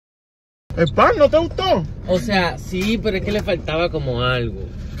¿El pan no te gustó? O sea, sí, pero es que le faltaba como algo.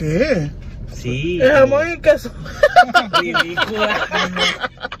 ¿Qué? Sí. Es jamón y queso. Ridícula.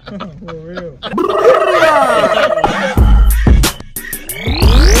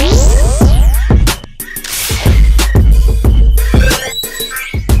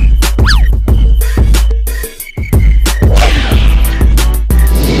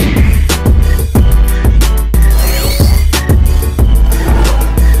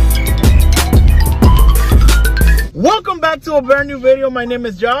 Welcome back to a brand new video. My name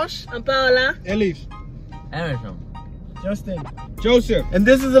is Josh. I'm Paola. Elise. Emerson. Justin. Joseph. And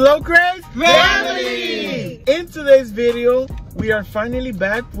this is the loCrazeFamily. In today's video, we are finally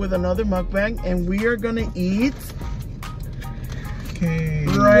back with another mukbang, and we are gonna eat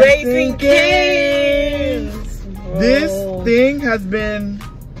Raising Cane's. This thing has been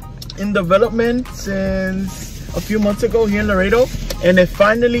in development since a few months ago here in Laredo, and it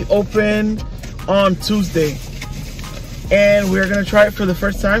finally opened on Tuesday. And we're gonna try it for the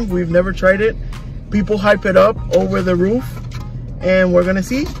first time. We've never tried it. People hype it up over the roof, and we're gonna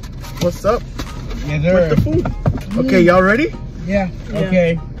see what's up with the food. Okay, y'all ready? Yeah.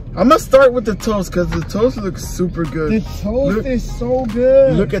 Okay. I'm gonna start with the toast because the toast looks super good. The toast is so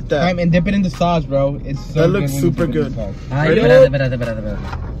good. Look at that. And dip it in the sauce, bro. It's so That looks good when you super dip it in good. the sauce. Ay, Ready? espérate.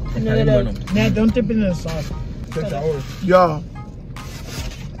 Está bien bueno. Nah, don't dip it in the sauce. That's ours. Y'all,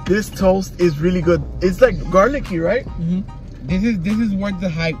 this toast is really good. It's like garlicky, right? This is worth the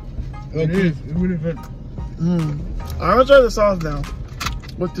hype. It is. It's really good. I'm gonna try the sauce now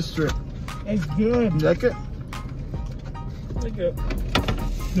with the strip. It's good. You like it?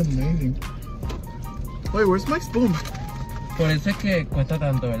 It's amazing. Wait, where's my spoon? Por eso es que cuesta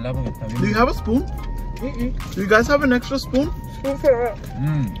tanto, ¿verdad? Porque está Do you bien. have a spoon? Do you guys have an extra spoon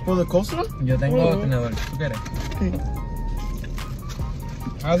for the coleslaw? Yo tengo tenedor. ¿Tú quieres?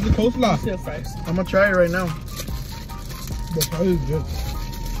 How's the coleslaw? I'm gonna try it right now. The sauce is good.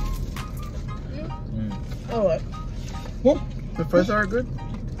 Oh, The fries are good.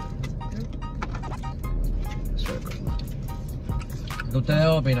 Let's try it. ¿Qué ustedes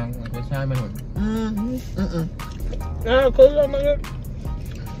opinan? ¿Qué sabe mejor?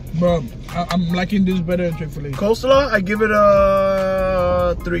 Bro, I'm liking this better than Chick-fil-A. Coleslaw, I give it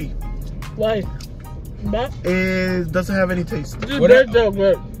a 3. why? That? It doesn't have any taste. What That's so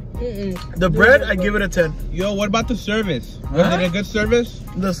good. The bread, I give it a 10. Yo, what about the service? Was it a good service?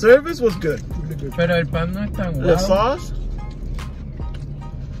 The service was good. Pero el pan no es tan The guau. sauce,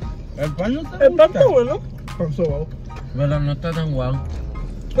 El pan no está El pan está bueno. From so well. Pero no está tan guau.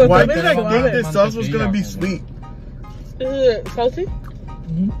 Pero why también did I like think suave. this sauce was gonna be sweet? Is it salty?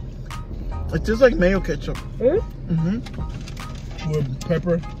 It's just like mayo ketchup. Really? With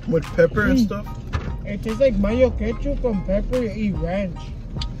pepper. With pepper and stuff. It tastes like mayo ketchup con pepper y ranch.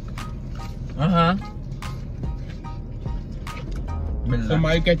 Ajá. So ¿Verdad?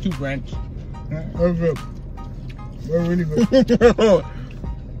 mayo ketchup ranch. Very good. Very really good.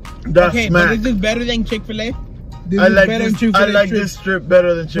 That's Okay, smack. but is this better than Chick-fil-A? I like this strip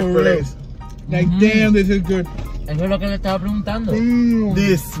better than Chick-fil-A's. Like, damn, this is good. Eso es lo que le estaba preguntando.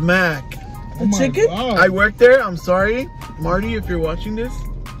 This smack. Oh my chicken? God. I work there. I'm sorry, Marty, if you're watching this,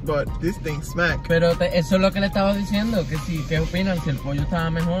 but this thing smack. Pero eso es lo que le estaba diciendo. Que si, ¿qué opinan? Si el pollo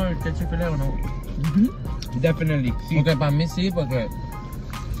estaba mejor que el Chick-fil-A o no. Definitely. Sí. Porque para mí sí, porque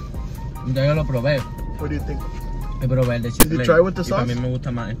ya yo lo probé. What do you think? Yo probé el de Chick-fil-A. Did you try with the y para sauce? mí me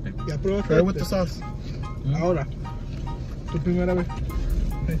gusta más este. Ya probé Try it with the sauce. Ahora. Tu primera vez.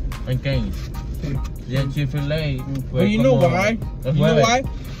 ¿En qué? Sí. Y el Chick-fil-A fue But you know como why? el You know jueves. why?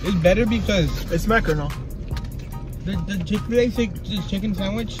 It's better because It's smack or no? the Chick-fil-A chicken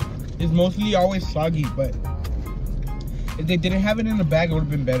sandwich is mostly always soggy, but if they didn't have it in a bag, it would have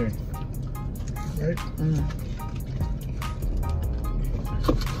been better. Right?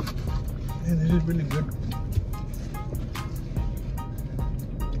 Man, this is really good.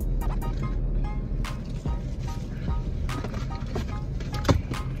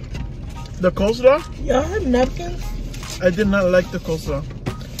 The coleslaw? Y'all have napkins? I did not like the coleslaw.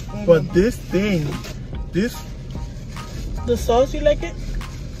 But this thing, this, The sauce, you like it?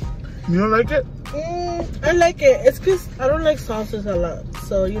 you don't like it? I like it. It's because I don't like sauces a lot.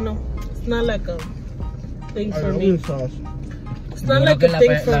 So, you know, it's not like a thing for me. sauce. It's Yo not creo like que a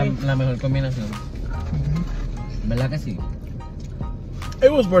thing for me. la mejor combinación. ¿Verdad que sí?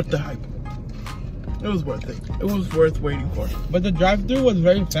 It was worth the hype. It was worth it. It was worth waiting for. But the drive-thru was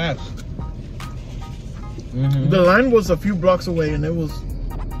very fast. The line was a few blocks away, and it was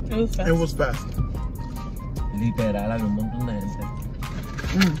Fast. fast. Literal, había un montón de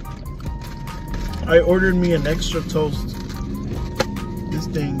gente. I ordered me an extra toast. This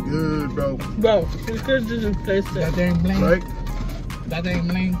This thing good, bro. Bro, we could just replace That it. thing bling. Right? That thing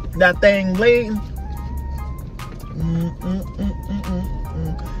bling. That thing bleeding.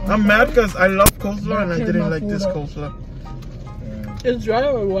 I'm mad because I love coleslaw and I didn't like this coleslaw. It's dry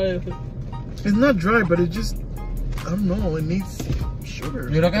or what is it? It's not dry, but it just, I don't know, it needs sugar.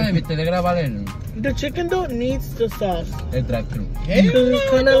 Yo creo que debiste de grabar The chicken though needs the sauce. el drive-thru. Because it's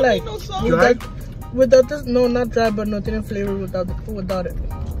kind of like Dry? without this. No, not dry, but nothing flavor without it.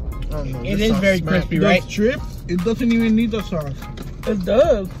 I don't know, It this is sauce very smack. crispy, right? Strip, it doesn't even need the sauce. It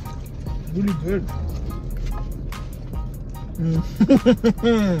does. Really good.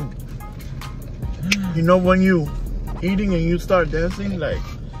 You know when you eating and you start dancing, like,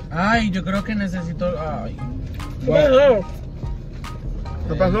 Ay, yo creo que necesito. Ay, Wow.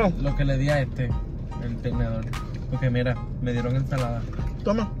 ¿qué pasó? lo que le di a el tenedor. Porque mira, me dieron ensalada.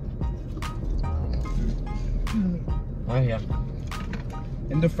 Toma. Ay, ya.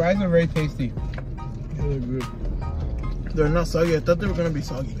 And the fries are very tasty. Really good. They're not soggy. I thought they were gonna be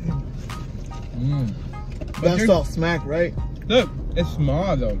soggy. Mm. That's they're- all smack, right? Look, it's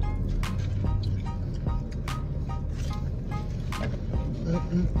small though.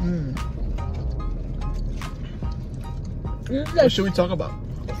 This is What like, should we talk about?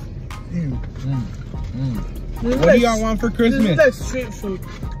 Mm. Mm. this is What like, do y'all want for This Christmas? is like street food.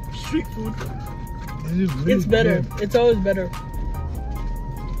 Street food. This is really It's better. good. It's always better.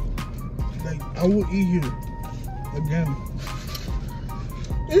 Like, I will eat here again.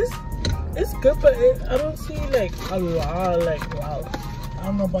 It's good, but I don't see like a lot. Like wow. I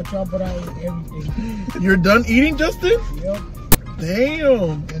don't know about y'all, but I eat everything. You're done eating, Justin? Yep.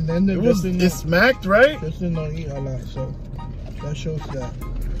 Damn. And then the It smacked, right? Justin don't eat a lot, so that shows that.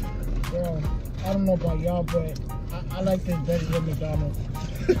 Well, I don't know about y'all, but I like this better than McDonald's.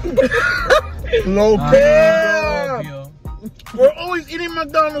 Low Ah, pay. obvio. We're always eating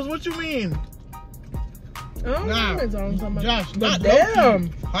McDonald's. What you mean? I don't Nah, know McDonald's. Josh, But not damn.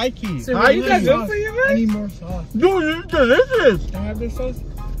 low-key. High key. So High is that key. good for you, I man? need more sauce. Dude, it's delicious. Can I have this sauce?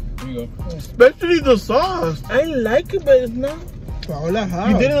 Here you go. Especially the sauce. I like it, but it's not. Paola, how?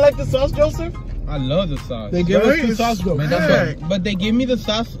 You didn't like the sauce, Joseph? I love the sauce. They gave us the Nice. sauce though. Man, Heck. But they gave me the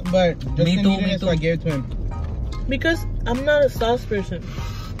sauce, but Justin Me too, needed me it, so too. I gave it to him. Because I'm not a sauce person.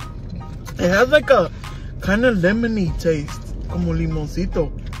 It has like a kind of lemony taste, como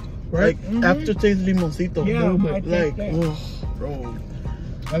limoncito, Right? Like aftertaste limoncito. Yeah, Little I bit, think like, that. oh, bro.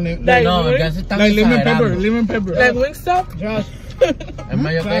 Like, No, ya se están Like lemon pepper, exagerando. lemon pepper. Like Wingstop? Josh, Es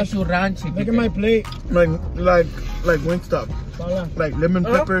mayo que Josh, su ranch. look at my plate. Like Wingstop, Paola, like lemon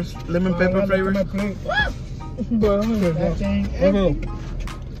Huh? peppers, lemon Paola, pepper look at flavors. my plate. Bro. That thing.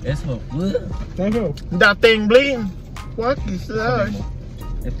 Eso. That thing bleeding. What is that?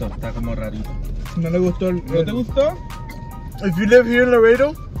 Esto está como rarito. No le gustó. ¿No te gustó? If you live here in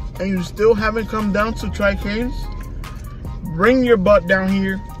Laredo and you still haven't come down to try Cane's, bring your butt down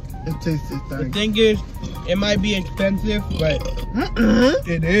here and taste this The thing. thing is, it might be expensive, but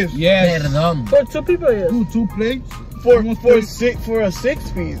it is. Yes. Perdón. For two people, yes. Two plates. For a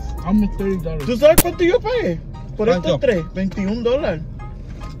 6 piece. Almost $30. ¿Tú sabes cuánto yo pagué? Por estos ¿Cuánto? 3, $21.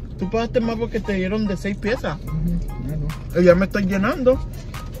 Tú pagaste más porque te dieron de 6 piezas. Y ya me estoy llenando.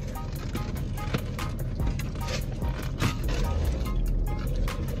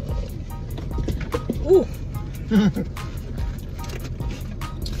 Ooh.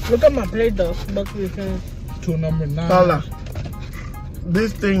 Look at my plate though. To number 9. Paula,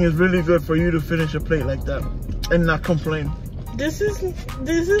 this thing is really good for you to finish a plate like that and not complain. This is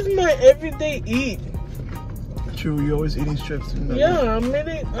my everyday eat. True, you're always eating strips. Yeah,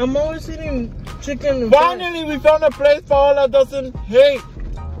 I'm always eating chicken. And Finally, we found a place Paula doesn't hate.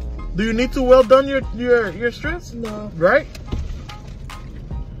 Do you need to well done your strips? No. Right?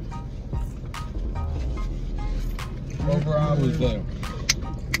 Overall, was good.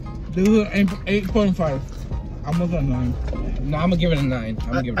 This is 8.5. Almost a 9. No, I'm gonna give it a 9.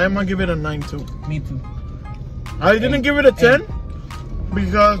 I'm gonna give it a 9 too. Me too. I didn't give it a 10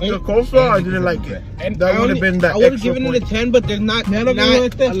 because the coleslaw I didn't like it. And That would have been that I would have extra given point. it a 10, but there's not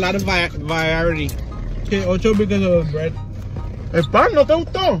a lot of variety. Okay, 8 because of the bread. El pan no te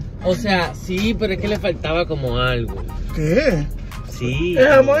gustó. O sea, sí, pero es que le faltaba como algo. ¿Qué? Sí. El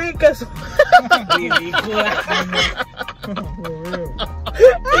jamón y queso. Ridícula.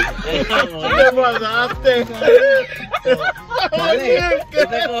 ¿Qué pasaste? Dale, yo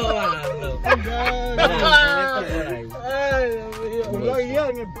te puedo bajando. Mira, pon esto por ahí. Ay, Dios mío. Ponlo ahí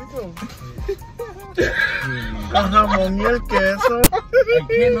en el piso. Con jamón y el queso. Es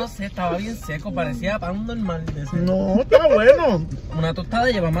que no sé, estaba bien seco, parecía pan normal. De ese. No, está bueno. Una tostada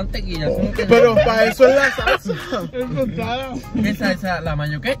lleva mantequilla. Pero para eso es la salsa. Esa, la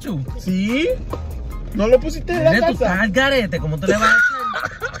mayo ketchup. ¿Sí? ¿No lo pusiste en la Tú salsa? estás al garete, ¿cómo tú le vas a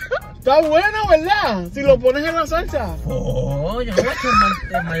echar? Está bueno, ¿verdad? Si lo pones en la salsa. Oh, yo no voy a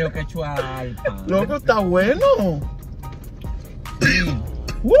echar mayo ketchup al pan. Loco, está bueno.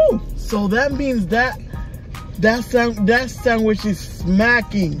 Woo! So that means that sandwich is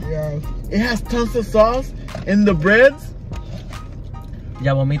smacking. Yeah. It has tons of sauce and the breads.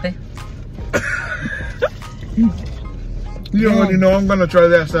 Ya vomité. You already know I'm gonna try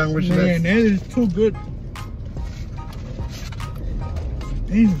that sandwich Man, next. that is too good.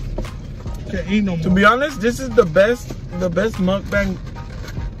 Damn. Can't eat no more. To be honest, this is the best mukbang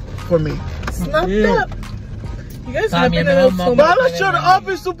for me. It's not Yeah. that. You guys También hyping it up so mejor much. Bala, shut up!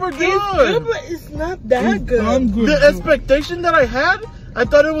 It's super It's good, good. but it's not that It's good. damn good. The dude. expectation that I had, I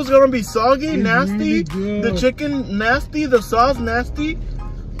thought it was gonna be soggy, It's nasty, really good. the chicken nasty, the sauce nasty.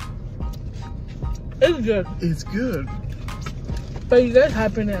 It's good, It's good. but you guys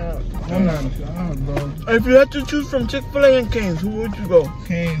hyping it up. I'm not sure, bro. If you had to choose from Chick-fil-A and Cane's, who would you go?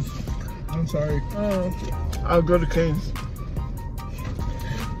 Canes. I'm sorry. Oh. I'll go to Cane's.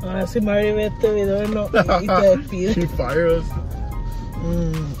 Ahora si Mari ve este video no, y te despide. She fires us.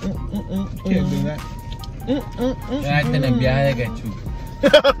 Can't do that. Ya tenés viaje de ketchup.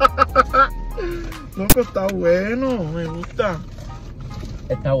 Loco, está bueno, me gusta.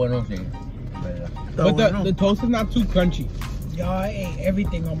 Está bueno, sí. ¿Verdad? Está But bueno. the toast is not too crunchy. Yo, I ate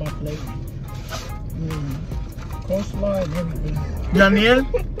everything on my plate. Coleslaw and everything. Daniel,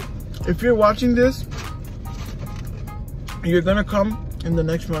 if you're watching this, you're gonna come in the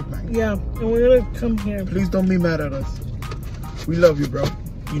next mukbang. Yeah, and we're gonna come here. Please don't be mad at us. We love you, bro.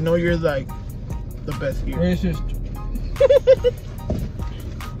 You know you're like the best here. Racist.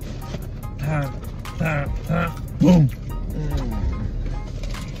 Boom.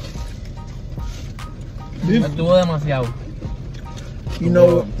 Estuvo demasiado. You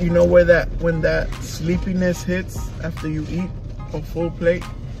know where when that sleepiness hits after you eat a full plate.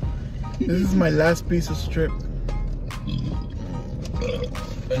 This is my last piece of strip.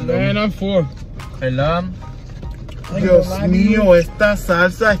 Man, I'm full. Perdón. Dios mío, esta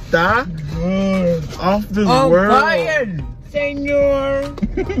salsa está Good. off this On world. fire. Señor.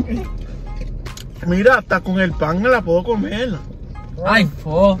 Mira, hasta con el pan me la puedo comer. Ay,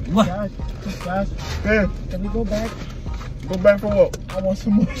 fo. Josh, Hey, can we go back? go back for what? I want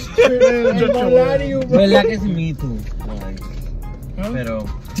some more strip. I ain't gonna lie to you, bro. ¿Verdad que es me too? Huh?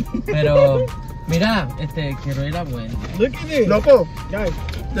 Pero, mira, quiero ir a Wendy. Look at this. Loco, Guys,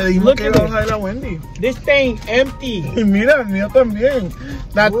 te dijimos Look que at íbamos a ir a Wendy. this thing empty. Y mira, el mío también.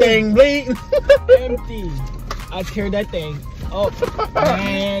 That thing, bleed. Empty. I tear that thing up.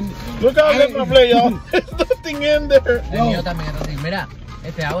 And Look how I left my plate, y'all. There's nothing in there. El mío también era así. Mira,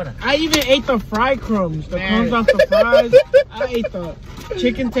 ahora. I even ate the fry crumbs. The crumbs off the fries. I ate the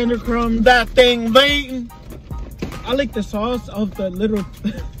chicken tender crumbs. That thing, bleed. I like the sauce of the little.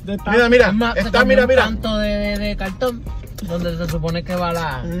 The Mira, mira, Es más, se está, comió mira, un mira. canto de cartón donde se supone que va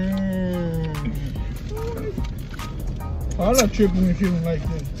la... I'm not tripping if you don't like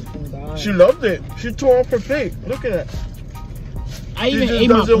this. She loved it. She tore up her plate. Look at that. I She even just ate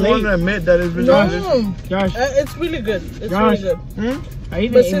my doesn't want to plate. admit that it's really delicious. No, Josh, it's really good. It's Josh. really good. Hmm? I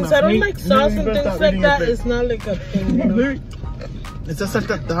even But ate since my I don't plate. like sauce You and better things stop like eating your that, plate. it's not like a thing, you know? Esa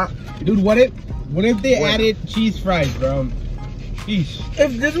salsa está. Dude, what if they What? added cheese fries, bro? Sheesh.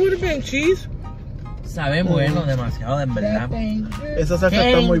 If this would have been cheese, Sabe bueno, demasiado, en verdad. Esa salsa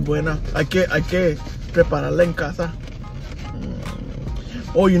 ¿Qué? está muy buena. Hay que prepararla en casa.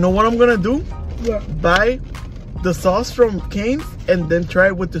 Oh, you know what I'm gonna do? yeah. Buy the sauce from Cane's and then try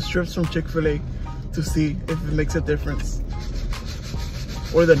it with the strips from Chick-fil-A to see if it makes a difference.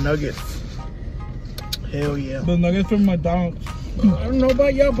 Or the nuggets. Hell yeah. The nuggets from McDonald's. I don't know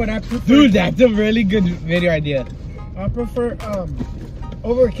about y'all, but I prefer. Dude, that's a really good video idea. I prefer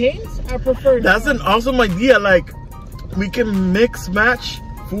over Cane's. I prefer. That's an awesome idea. Like, we can mix match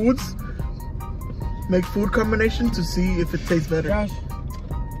foods, make food combination to see if it tastes better. Josh.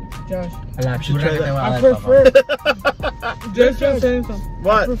 La should churra try que te that. va a I dar, prefer. papá. Just saying something. I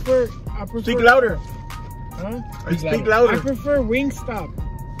What? prefer. Speak louder. Huh? Speak I louder. prefer Wingstop.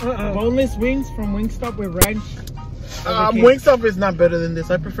 Boneless wings from Wingstop with ranch. Wingstop is not better than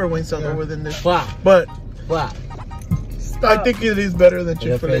this. I prefer Wingstop over than this. Guau, But guau. I think it is better than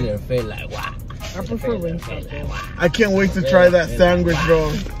Yo Chick-fil-A. feel like, guau. I prefer Wingstop. I can't wait to try that sandwich,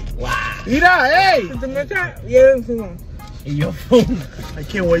 bro. Guau. Mira, hey! Te mecha, yeah, encima. Y yo, pum. I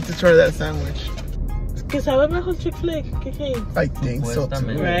can't wait to try that sandwich. Que sabe mejor Chick-fil-A. ¿Qué crees? I think so too.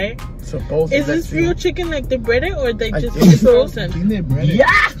 Right? Supposedly. Is this real chicken like they bread it or they I just think so. frozen? Yeah!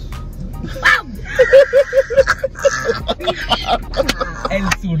 El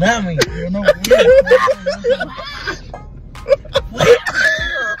tsunami. Yo no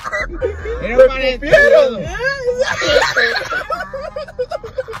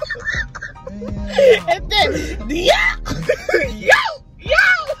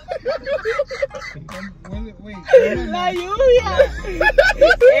La lluvia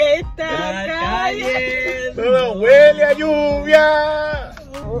está cayendo. Todo huele a lluvia.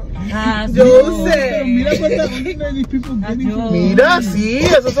 Yo sé. Mira cuánta people getting. Mira, sí,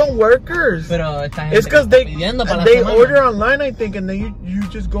 esos son workers. Pero esta gente It's because they pidiendo para la they semana. order online, I think, and then you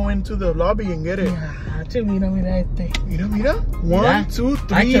just go into the lobby and get it. Mira este. Mira, mira. Mira. 1, 2,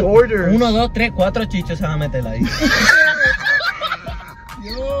 3 Hacho, orders. 1, 2, 3, 4 chichos se van a meter ahí.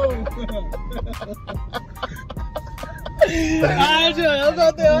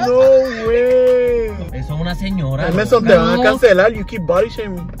 No way. Eso es una señora. Emerson, te van a cancelar. You keep body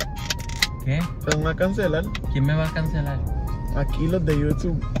shaming. ¿Qué? Te van a cancelar. ¿Quién me va a cancelar? Aquí los de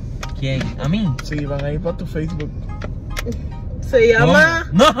YouTube. ¿Quién? ¿A mí? Sí, van a ir para tu Facebook. Se llama.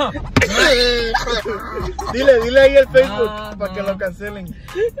 ¡No! Dile ahí el Facebook No, para que no. lo cancelen.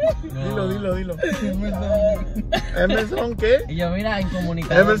 No. Dilo. Emerson, ¿qué? Y yo, mira, en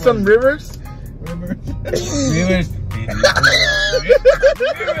comunicado. Emerson Rivers. Rivers.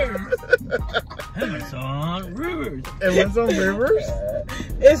 Emerson Rivers. Emerson Rivers.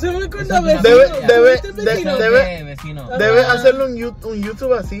 Eso me cuenta vecino. Vecino. Debe hacerle un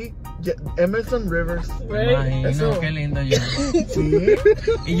YouTube así. Emerson Rivers. Imagino, Eso. qué lindo yo. Sí.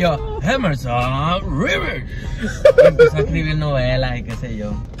 Y yo, Emerson Rivers. Y empecé a escribir novelas y qué sé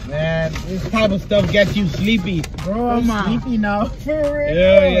yo. Man, this type of stuff gets you sleepy. Bro, I'm sleepy now. For real.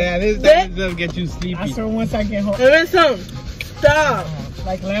 Yeah, this type of stuff gets you sleepy. After once I get home. Emerson, stop.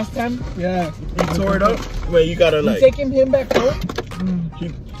 Like last time? Yeah. He tore it up. Wait, you gotta You like. taking him back home?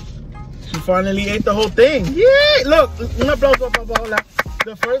 She finally ate the whole thing. Yeah. Look, un aplauso para Paola.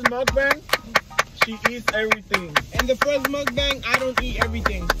 The first mukbang, she eats everything. And the first mukbang, I don't eat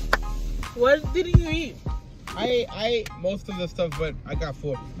everything. What didn't you eat? I ate most of the stuff, but I got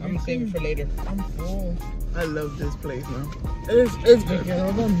full. I'm gonna save it for later. I'm full. I love this place, man. It's Me good.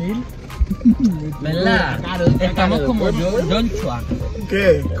 quedó dormir. ¿Verdad? Estamos como John Chua.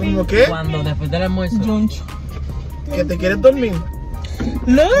 ¿Qué? ¿Cómo qué? Cuando después del almuerzo. ¿Que te quieres dormir?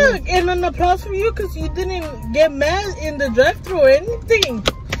 Look, and an applause for you because you didn't get mad in the drive-thru or anything.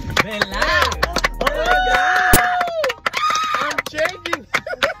 ¿Verdad? Oh my God. I'm changing.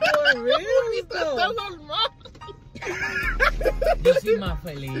 For real, though. Yo soy más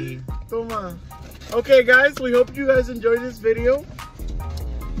feliz. Toma. Okay, guys, we hope you guys enjoyed this video.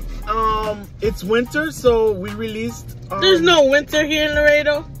 It's winter, so we released. There's no winter here in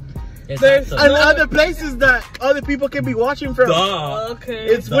Laredo. Exacto. And other places that other people can be watching from. Duh. Okay.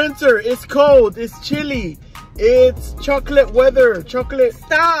 It's winter, it's cold, it's chilly, it's chocolate weather, chocolate.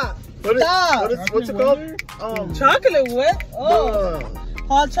 Stop. What's it called? Chocolate what? Oh,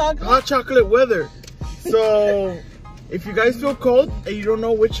 hot chocolate. Hot chocolate weather. So, if you guys feel cold and you don't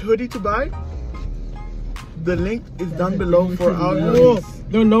know which hoodie to buy, the link is down below for our hoodies.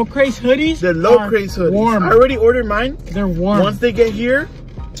 The loCraze hoodies. The loCraze hoodies. warm. I already ordered mine. They're warm. Once they get here,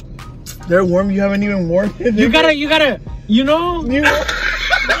 they're warm. You haven't even worn it. You gotta, you know.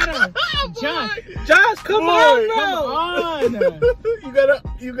 Josh, come on, bro. Come on.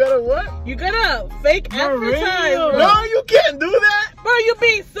 You gotta what? You gotta fake advertise, real. bro. No, you can't do that. Bro, you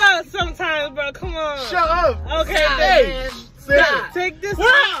be sus sometimes, bro. Come on. Shut up. Okay, Hey, man. say it. Take this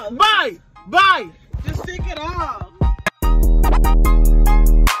What? off. Bye. Just take it off.